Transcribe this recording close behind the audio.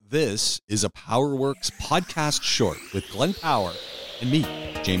This is a PowerWorks podcast short with Glenn Power and me,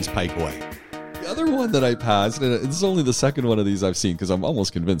 James Pikeway. The other one that I passed, and this is only the second one of these I've seen because I'm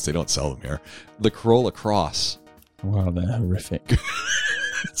almost convinced they don't sell them here, the Corolla Cross. Wow, they're horrific.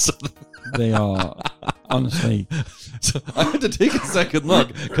 So They are, honestly. So I had to take a second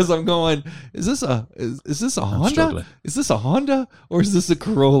look because I'm going, is this a Honda? struggling. Is this a Honda or is this a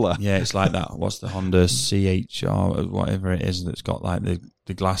Corolla? Yeah, it's like that. What's the Honda CHR or whatever it is that's got like the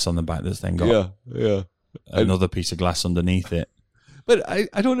glass on the back that's then got Yeah. another piece of glass underneath it. But I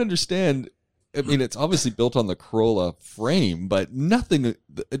don't understand. I mean, it's obviously built on the Corolla frame, but nothing.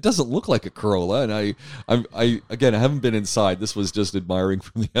 It doesn't look like a Corolla. And I haven't been inside. This was just admiring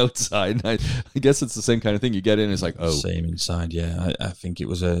from the outside. And I guess it's the same kind of thing. You get in, it's like, oh, Same inside, yeah. I think it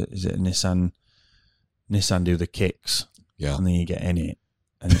was is it a Nissan? Nissan do the kicks, yeah, and then you get in it,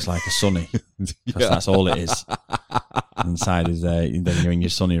 and it's like a Sunny. yeah. That's all it is. Inside is then you're in your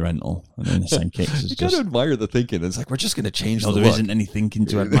Sunny rental, and then Nissan kicks is You just. got to admire the thinking. It's like we're just going to change No, the there look. isn't any thinking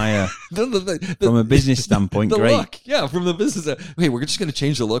to admire. The- From a business standpoint, the great. look, yeah, from the business. Hey, we're just going to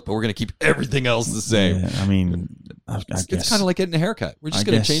change the look, but we're going to keep everything else the same. Yeah, I mean, I It's guess kind of like getting a haircut. We're just I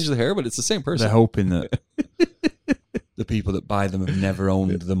going to guess change the hair, but it's the same person. they're hoping that the people that buy them have never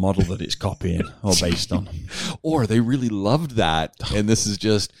owned the model that it's copying or based on. Or they really loved that, and this is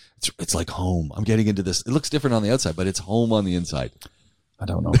just, it's like home. I'm getting into this. It looks different on the outside, but it's home on the inside. I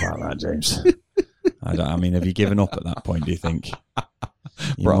don't know about that, James. I mean, have you given up at that point, do you think?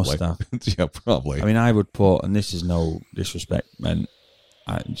 You Probably. must have. Yeah, probably. I mean, I would put, and this is no disrespect, man,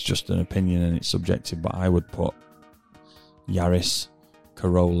 it's just an opinion and it's subjective, but I would put Yaris,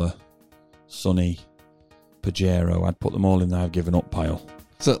 Corolla, Sunny, Pajero. I'd put them all in the I've given up pile.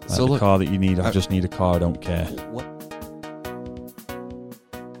 So Like the look, car that you need, I just need a car, I don't care. what